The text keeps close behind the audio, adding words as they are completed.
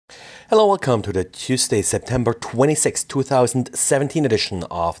Hello, welcome to the Tuesday, September 26, 2017 edition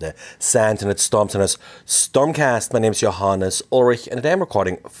of the SANS Internet Storm Center's Stormcast. My name is Johannes Ulrich and today I'm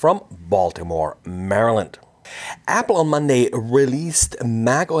recording from Baltimore, Maryland. Apple on Monday released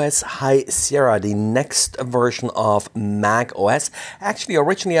macOS High Sierra, the next version of macOS. Actually,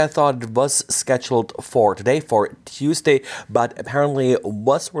 originally I thought it was scheduled for today, for Tuesday, but apparently it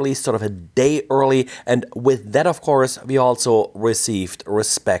was released sort of a day early. And with that, of course, we also received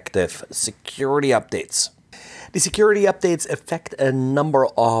respective security updates. The security updates affect a number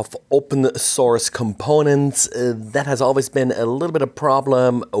of open source components. That has always been a little bit of a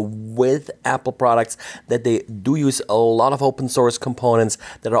problem with Apple products, that they do use a lot of open source components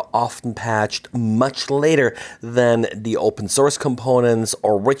that are often patched much later than the open source components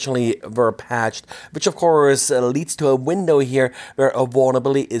originally were patched, which of course leads to a window here where a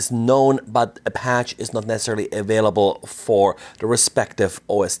vulnerability is known, but a patch is not necessarily available for the respective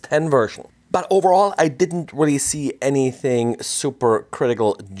OS X version. But overall, I didn't really see anything super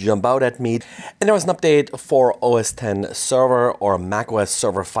critical jump out at me. And there was an update for OS X Server or macOS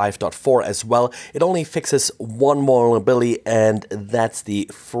Server 5.4 as well. It only fixes one vulnerability, and that's the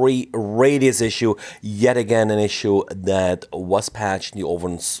free radius issue. Yet again, an issue that was patched in the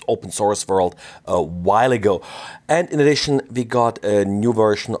open source world a while ago. And in addition, we got a new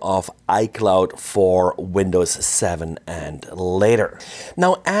version of iCloud for Windows 7 and later.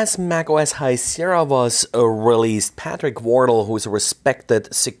 Now, as macOS High Sierra was released, Patrick Wardle, who is a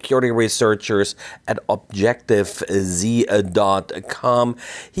respected security researcher at ObjectiveZ.com,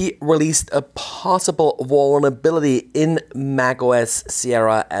 he released a possible vulnerability in macOS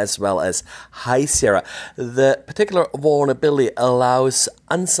Sierra as well as High Sierra. The particular vulnerability allows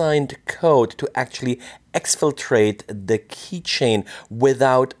unsigned code to actually exfiltrate the keychain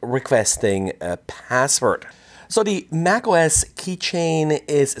without requesting a password. So the macOS keychain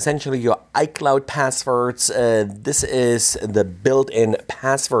is essentially your iCloud passwords. This is the built-in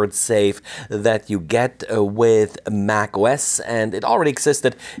password safe that you get with macOS, and it already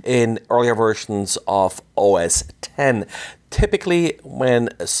existed in earlier versions of OS X. Typically, when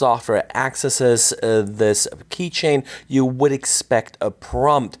software accesses this keychain, you would expect a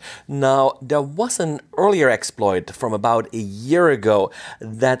prompt. Now, there was an earlier exploit from about a year ago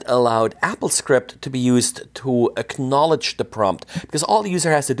that allowed AppleScript to be used to acknowledge the prompt, because all the user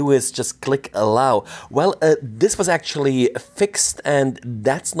has to do is just click allow. Well, this was actually fixed and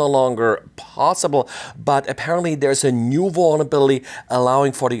that's no longer possible, but apparently there's a new vulnerability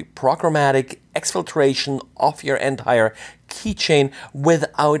allowing for the programmatic exfiltration of your entire keychain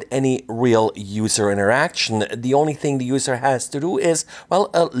without any real user interaction. The only thing the user has to do is, well,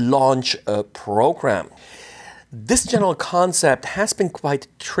 launch a program. This general concept has been quite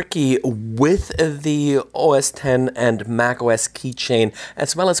tricky with the OS X and macOS keychain,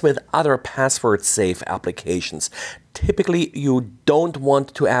 as well as with other password-safe applications. Typically, you don't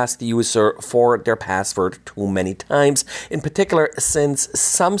want to ask the user for their password too many times, in particular since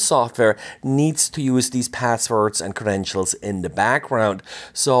some software needs to use these passwords and credentials in the background.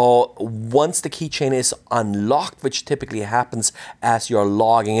 So once the keychain is unlocked, which typically happens as you're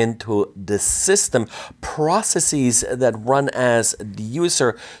logging into the system, processes that run as the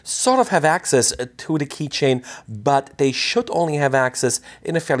user sort of have access to the keychain, but they should only have access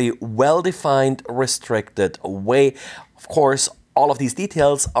in a fairly well-defined, restricted way. Of course, all of these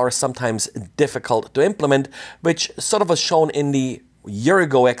details are sometimes difficult to implement, which sort of was shown in the year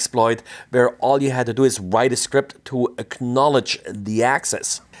ago exploit, where all you had to do is write a script to acknowledge the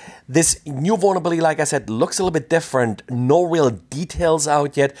access. This new vulnerability, like I said, looks a little bit different. No real details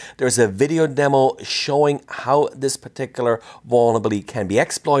out yet. There's a video demo showing how this particular vulnerability can be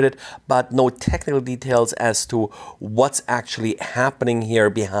exploited, but no technical details as to what's actually happening here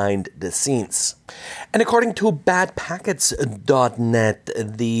behind the scenes. And according to badpackets.net,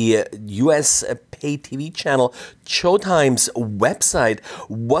 the US pay TV channel Showtime's website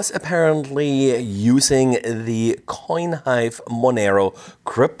was apparently using the CoinHive Monero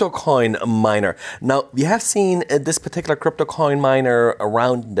crypto coin miner. Now, we have seen this particular crypto coin miner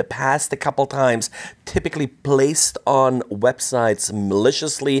around in the past a couple times, typically placed on websites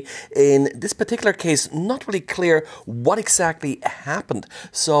maliciously. In this particular case, not really clear what exactly happened.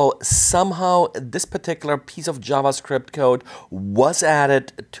 So somehow this particular piece of JavaScript code was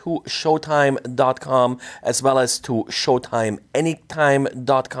added to Showtime.com as well as to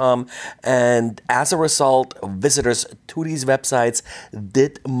ShowtimeAnytime.com, and as a result, visitors to these websites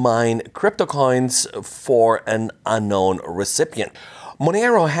did mine crypto coins for an unknown recipient.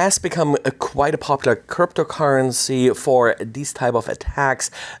 Monero has become quite a popular cryptocurrency for these type of attacks.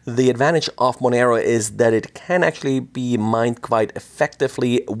 The advantage of Monero is that it can actually be mined quite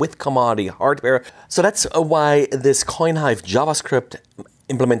effectively with commodity hardware. So that's why this CoinHive JavaScript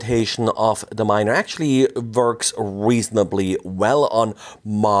implementation of the miner actually works reasonably well on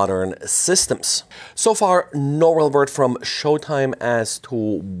modern systems. So far, no real word from Showtime as to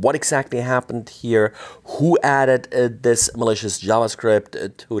what exactly happened here, who added this malicious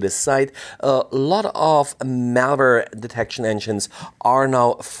JavaScript to the site. A lot of malware detection engines are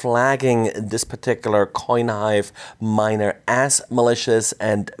now flagging this particular CoinHive miner as malicious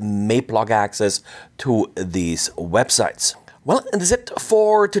and may block access to these websites. Well, and that's it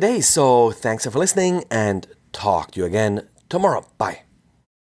for today. So thanks for listening and talk to you again tomorrow. Bye.